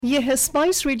ये है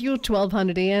spice radio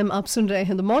 1200 AM. आप सुन रहे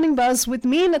हैं द मॉर्निंग बज with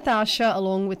me Natasha,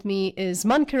 along with me is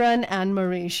Mankaran and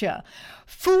Marisha.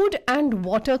 Food and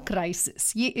water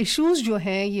crisis, ये इश्यूज जो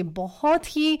हैं ये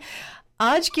बहुत ही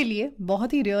आज के लिए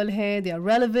बहुत ही रियल है. They are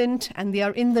relevant and they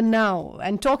are in the now.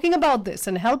 And talking about this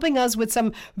and helping us with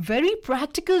some very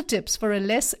practical tips for a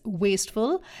less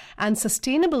wasteful and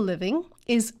sustainable living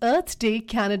is Earth Day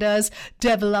Canada's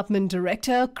Development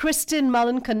Director, Kristin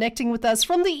Mullin, connecting with us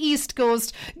from the East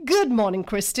Coast. Good morning,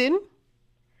 Kristin.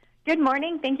 Good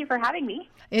morning. Thank you for having me.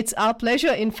 It's our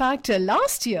pleasure. In fact,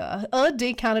 last year, Earth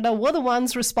Day Canada were the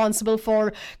ones responsible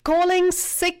for calling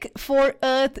Sick for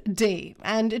Earth Day.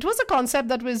 And it was a concept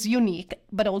that was unique,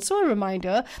 but also a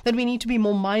reminder that we need to be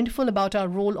more mindful about our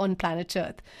role on planet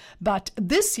Earth. But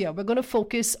this year, we're going to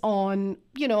focus on,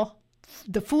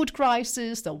 the food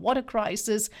crisis, the water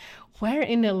crisis. We're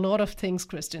in a lot of things,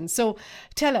 Kristin. So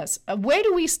tell us, where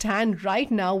do we stand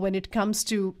right now when it comes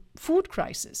to food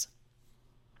crisis?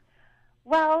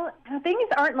 Well,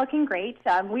 things aren't looking great.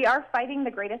 We are fighting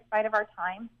the greatest fight of our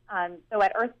time. So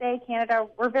at Earth Day Canada,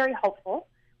 we're very hopeful.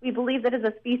 We believe that as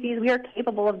a species, we are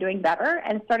capable of doing better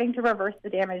and starting to reverse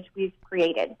the damage we've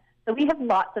created. So we have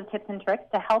lots of tips and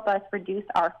tricks to help us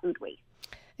reduce our food waste.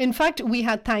 In fact, we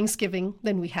had Thanksgiving,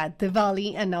 then we had Diwali,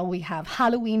 and now we have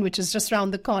Halloween, which is just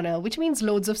around the corner, which means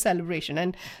loads of celebration.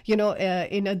 And, in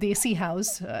a Desi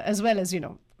house, as well as,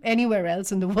 anywhere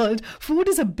else in the world, food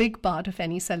is a big part of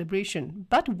any celebration.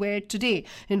 But where today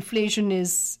inflation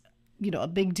is, a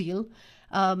big deal,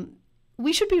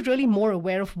 we should be really more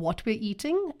aware of what we're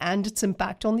eating and its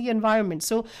impact on the environment.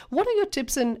 So what are your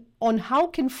tips on how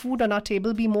can food on our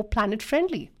table be more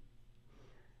planet-friendly?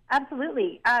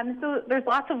 Absolutely. So there's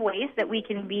lots of ways that we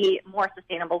can be more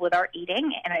sustainable with our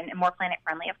eating and more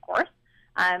planet-friendly, of course.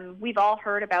 We've all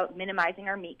heard about minimizing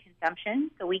our meat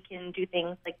consumption, so we can do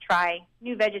things like try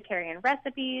new vegetarian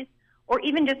recipes or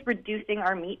even just reducing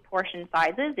our meat portion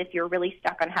sizes if you're really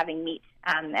stuck on having meat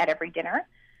at every dinner.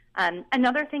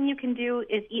 Another thing you can do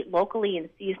is eat locally and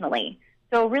seasonally.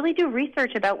 So really do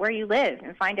research about where you live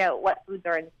and find out what foods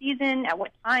are in season, at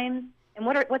what times, and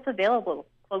what's available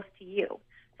close to you.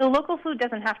 So local food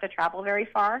doesn't have to travel very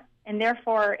far, and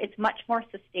therefore it's much more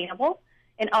sustainable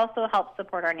and also helps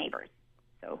support our neighbors.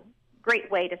 So great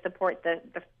way to support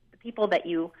the people that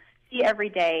you see every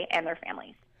day and their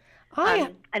families.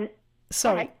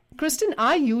 Sorry, Kristin,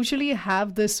 I usually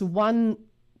have this one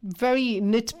very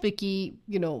nitpicky,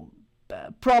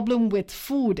 problem with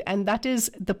food, and that is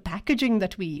the packaging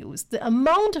that we use. The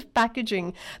amount of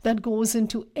packaging that goes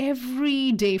into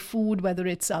everyday food, whether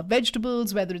it's our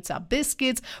vegetables, whether it's our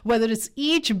biscuits, whether it's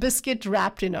each biscuit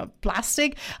wrapped in a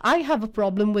plastic, I have a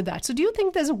problem with that. So do you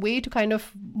think there's a way to kind of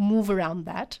move around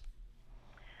that?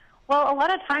 Well, a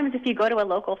lot of times if you go to a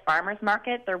local farmer's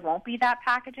market, there won't be that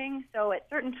packaging. So at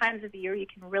certain times of the year, you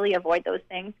can really avoid those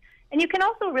things. And you can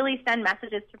also really send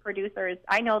messages to producers.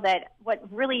 I know that what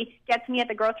really gets me at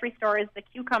the grocery store is the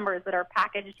cucumbers that are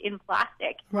packaged in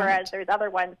plastic, whereas there's other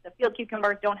ones, the field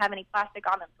cucumbers don't have any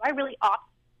plastic on them. So I really opt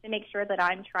to make sure that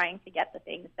I'm trying to get the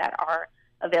things that are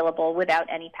available without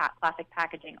any plastic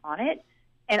packaging on it.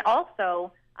 And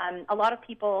also, a lot of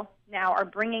people now are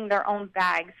bringing their own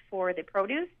bags for the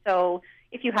produce. So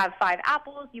if you have 5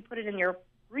 apples, you put it in your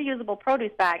reusable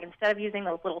produce bag instead of using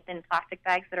those little thin plastic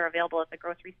bags that are available at the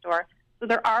grocery store. So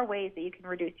there are ways that you can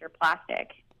reduce your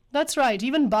plastic. That's right.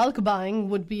 Even bulk buying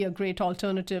would be a great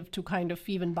alternative to kind of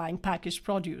even buying packaged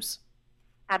produce.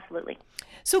 Absolutely.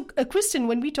 So, Kristin,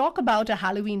 when we talk about a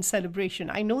Halloween celebration,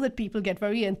 I know that people get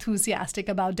very enthusiastic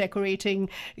about decorating,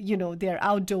 their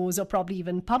outdoors or probably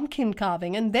even pumpkin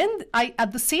carving. And then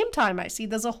at the same time, I see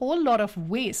there's a whole lot of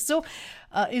waste. So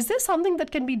is there something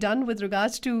that can be done with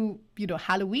regards to,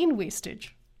 Halloween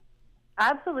wastage?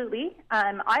 Absolutely.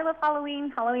 I love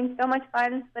Halloween. Halloween's so much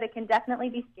fun, but it can definitely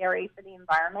be scary for the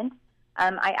environment.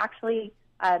 I actually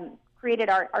created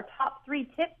our top 3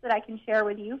 tips that I can share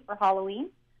with you for Halloween.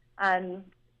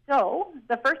 So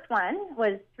the first one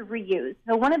was to reuse.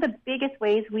 So one of the biggest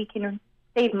ways we can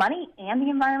save money and the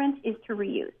environment is to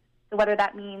reuse. So whether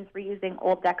that means reusing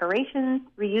old decorations,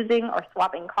 reusing or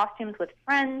swapping costumes with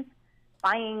friends,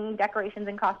 buying decorations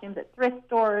and costumes at thrift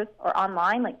stores or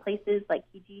online, like places like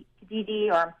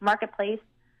Kijiji or Marketplace.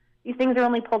 These things are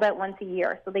only pulled out once a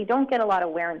year, so they don't get a lot of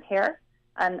wear and tear.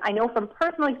 I know from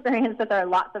personal experience that there are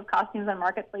lots of costumes on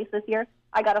Marketplace this year.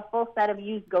 I got a full set of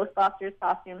used Ghostbusters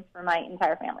costumes for my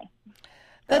entire family.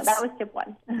 So That's that was tip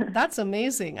one. That's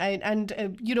amazing.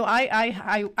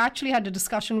 I actually had a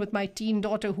discussion with my teen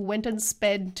daughter who went and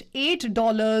spent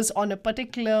 $8 on a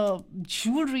particular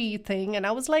jewelry thing. And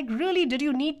I was like, really, did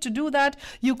you need to do that?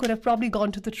 You could have probably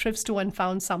gone to the thrift store and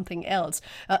found something else.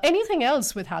 Anything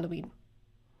else with Halloween?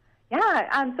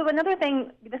 Yeah. So another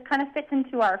thing, this kind of fits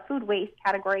into our food waste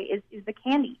category, is the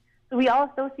candy. So we all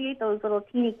associate those little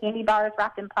teeny candy bars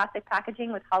wrapped in plastic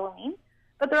packaging with Halloween.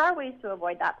 But there are ways to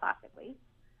avoid that plastic waste.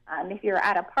 If you're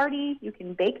at a party, you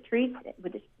can bake treats that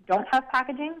don't have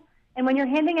packaging. And when you're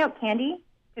handing out candy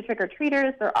to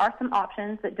trick-or-treaters, there are some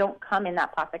options that don't come in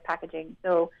that plastic packaging.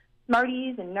 So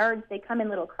Smarties and Nerds, they come in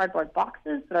little cardboard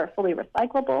boxes that are fully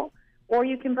recyclable. Or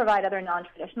you can provide other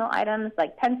non-traditional items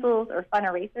like pencils or fun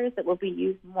erasers that will be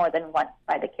used more than once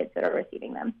by the kids that are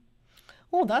receiving them.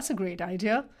 Oh, that's a great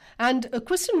idea. And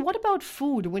Kristin, what about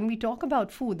food? When we talk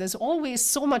about food, there's always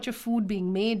so much of food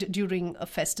being made during a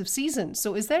festive season.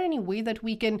 So is there any way that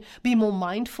we can be more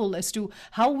mindful as to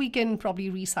how we can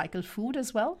probably recycle food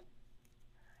as well?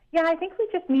 Yeah, I think we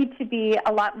just need to be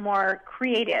a lot more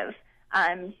creative.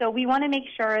 So we want to make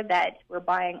sure that we're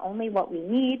buying only what we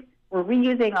need. We're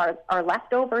reusing our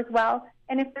leftovers well.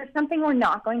 And if there's something we're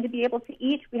not going to be able to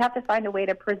eat, we have to find a way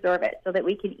to preserve it so that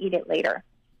we can eat it later.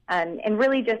 And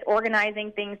really just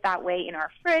organizing things that way in our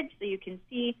fridge so you can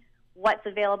see what's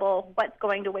available, what's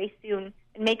going to waste soon,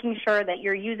 and making sure that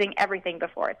you're using everything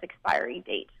before its expiry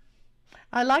date.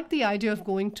 I like the idea of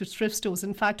going to thrift stores.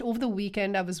 In fact, over the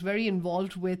weekend, I was very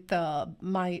involved with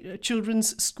my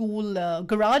children's school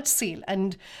garage sale.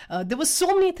 And there were so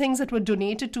many things that were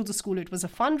donated to the school. It was a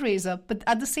fundraiser. But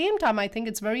at the same time, I think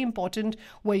it's very important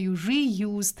where you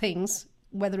reuse things,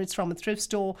 whether it's from a thrift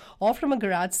store or from a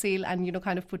garage sale, and,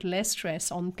 kind of put less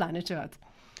stress on planet Earth.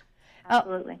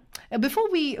 Absolutely. Before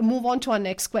we move on to our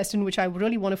next question, which I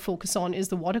really want to focus on, is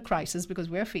the water crisis, because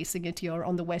we're facing it here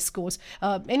on the West Coast.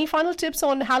 Any final tips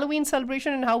on Halloween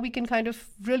celebration and how we can kind of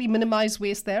really minimize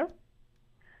waste there?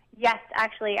 Yes,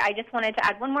 actually, I just wanted to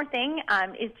add one more thing,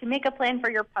 is to make a plan for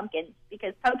your pumpkins,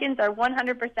 because pumpkins are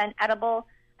 100% edible,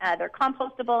 they're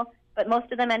compostable, but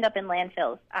most of them end up in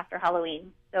landfills after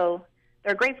Halloween. So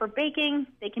they're great for baking.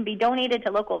 They can be donated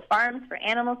to local farms for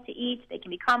animals to eat. They can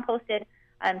be composted.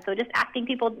 So just asking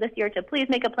people this year to please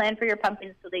make a plan for your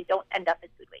pumpkins so they don't end up in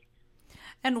food waste.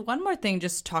 And one more thing,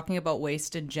 just talking about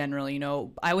waste in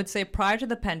general, I would say prior to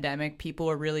the pandemic, people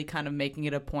were really kind of making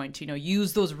it a point to,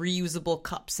 use those reusable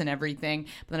cups and everything.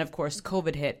 But then, of course,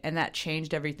 COVID hit, and that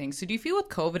changed everything. So do you feel with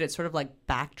COVID, it sort of like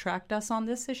backtracked us on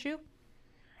this issue?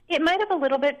 It might have a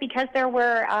little bit, because there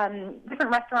were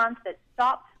different restaurants that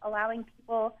stopped allowing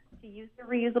people to use the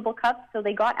reusable cups, so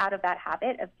they got out of that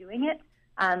habit of doing it.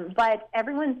 But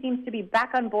everyone seems to be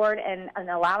back on board and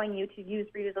allowing you to use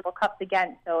reusable cups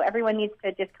again. So everyone needs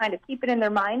to just kind of keep it in their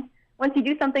mind. Once you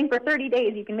do something for 30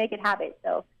 days, you can make it habit.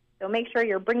 So make sure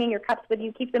you're bringing your cups with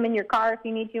you. Keep them in your car if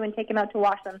you need to and take them out to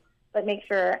wash them. But make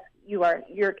sure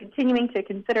you're continuing to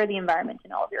consider the environment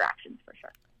in all of your actions, for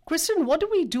sure. Kristin, what do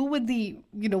we do with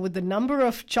with the number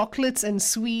of chocolates and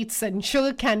sweets and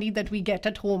sugar candy that we get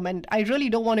at home? And I really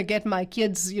don't want to get my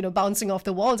kids, bouncing off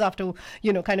the walls after,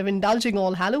 kind of indulging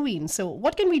all Halloween. So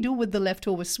what can we do with the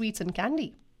leftover sweets and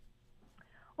candy?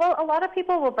 Well, a lot of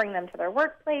people will bring them to their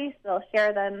workplace. They'll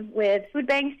share them with food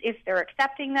banks if they're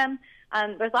accepting them.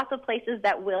 There's lots of places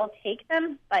that will take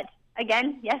them. But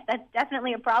again, yes, that's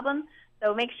definitely a problem.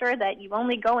 So make sure that you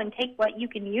only go and take what you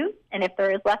can use. And if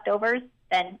there is leftovers,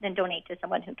 then donate to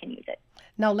someone who can use it.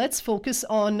 Now let's focus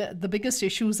on the biggest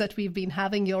issues that we've been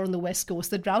having here on the West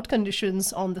Coast, the drought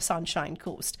conditions on the Sunshine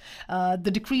Coast, the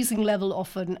decreasing level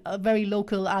of a very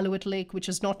local Alouette Lake, which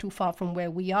is not too far from where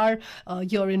we are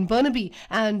here in Burnaby,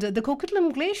 and the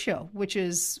Coquitlam Glacier, which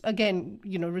is, again,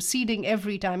 receding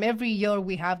every time. Every year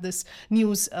we have this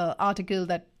news article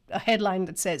a headline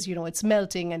that says, it's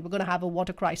melting and we're going to have a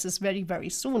water crisis very, very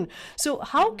soon. So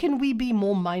how can we be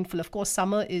more mindful? Of course,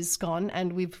 summer is gone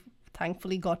and we've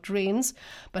thankfully got rains,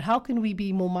 but how can we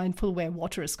be more mindful where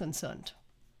water is concerned?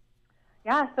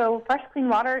 Yeah, so fresh, clean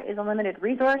water is a limited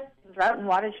resource. Drought and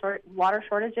water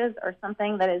shortages are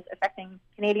something that is affecting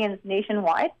Canadians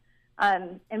nationwide.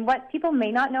 And what people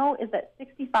may not know is that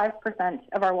 65%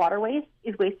 of our water waste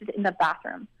is wasted in the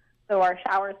bathroom, so our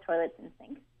showers, toilets, and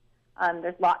sinks.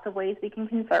 There's lots of ways we can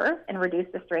conserve and reduce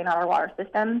the strain on our water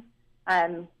system.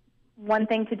 One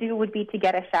thing to do would be to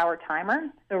get a shower timer.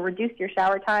 So reduce your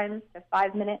shower times to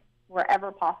 5 minutes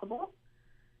wherever possible.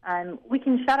 We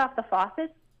can shut off the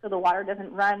faucets so the water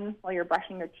doesn't run while you're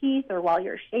brushing your teeth or while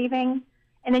you're shaving.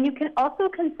 And then you can also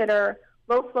consider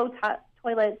low-flow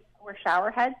toilets or shower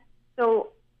heads. So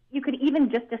you could even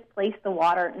just displace the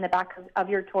water in the back of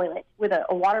your toilet with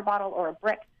a water bottle or a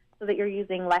brick so that you're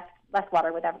using less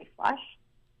water with every flush.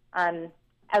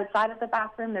 Outside of the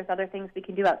bathroom, there's other things we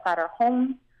can do outside our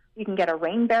homes. You can get a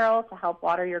rain barrel to help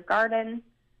water your garden.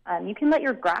 You can let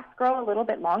your grass grow a little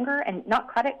bit longer and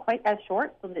not cut it quite as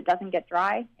short so that it doesn't get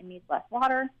dry and needs less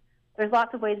water. There's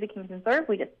lots of ways we can conserve.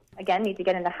 We just, again, need to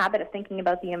get in the habit of thinking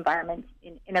about the environment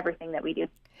in everything that we do.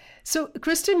 So,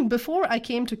 Kristin, before I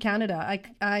came to Canada,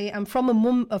 I am from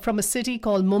a city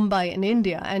called Mumbai in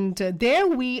India, and there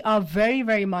we are very,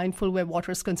 very mindful where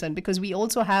water is concerned, because we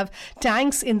also have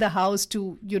tanks in the house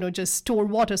to, just store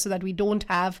water so that we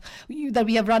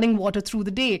have running water through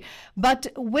the day. But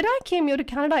when I came here to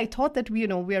Canada, I thought that we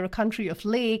are a country of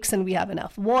lakes and we have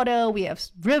enough water, we have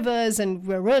rivers, and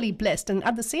we're really blessed. And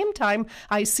at the same time,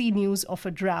 I see news of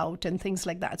a drought and things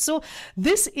like that. So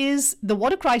the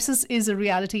water crisis is a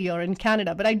reality here in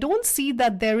Canada, but I don't see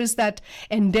that there is that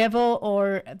endeavor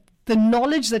or the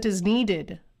knowledge that is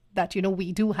needed that,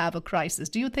 we do have a crisis.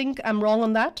 Do you think I'm wrong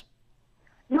on that?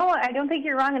 No, I don't think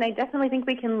you're wrong, and I definitely think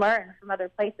we can learn from other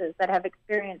places that have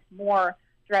experienced more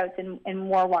droughts and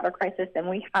more water crisis than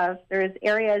we have. There's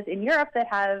areas in Europe that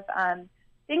have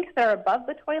sinks that are above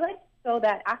the toilet, so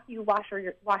that after you wash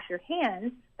your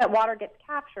hands, that water gets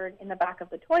captured in the back of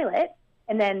the toilet,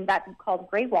 and then that's called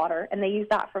gray water, and they use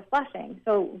that for flushing.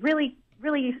 So really,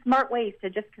 really smart ways to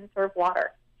just conserve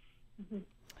water. Mm-hmm.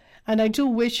 And I do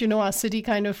wish, our city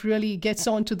kind of really gets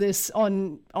onto this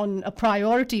on a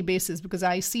priority basis, because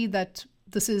I see that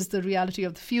this is the reality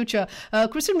of the future.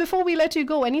 Kristin, before we let you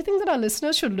go, anything that our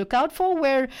listeners should look out for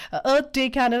where Earth Day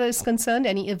Canada is concerned?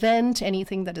 Any event,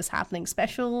 anything that is happening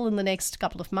special in the next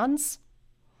couple of months?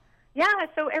 Yeah,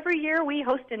 so every year we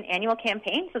host an annual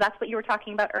campaign. So that's what you were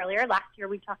talking about earlier. Last year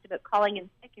we talked about calling in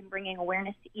sick and bringing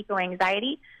awareness to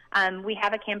eco-anxiety. We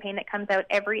have a campaign that comes out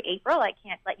every April. I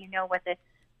can't let you know what the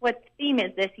theme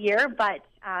is this year, but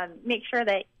make sure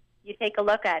that you take a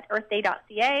look at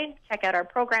earthday.ca, check out our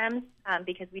programs,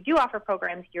 because we do offer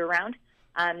programs year-round,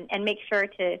 and make sure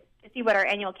to see what our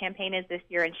annual campaign is this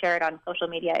year and share it on social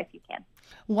media if you can.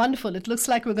 Wonderful. It looks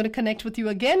like we're going to connect with you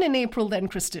again in April then,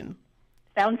 Kristin.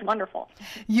 Sounds wonderful.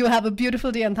 You have a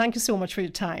beautiful day, and thank you so much for your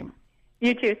time.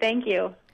 You too. Thank you.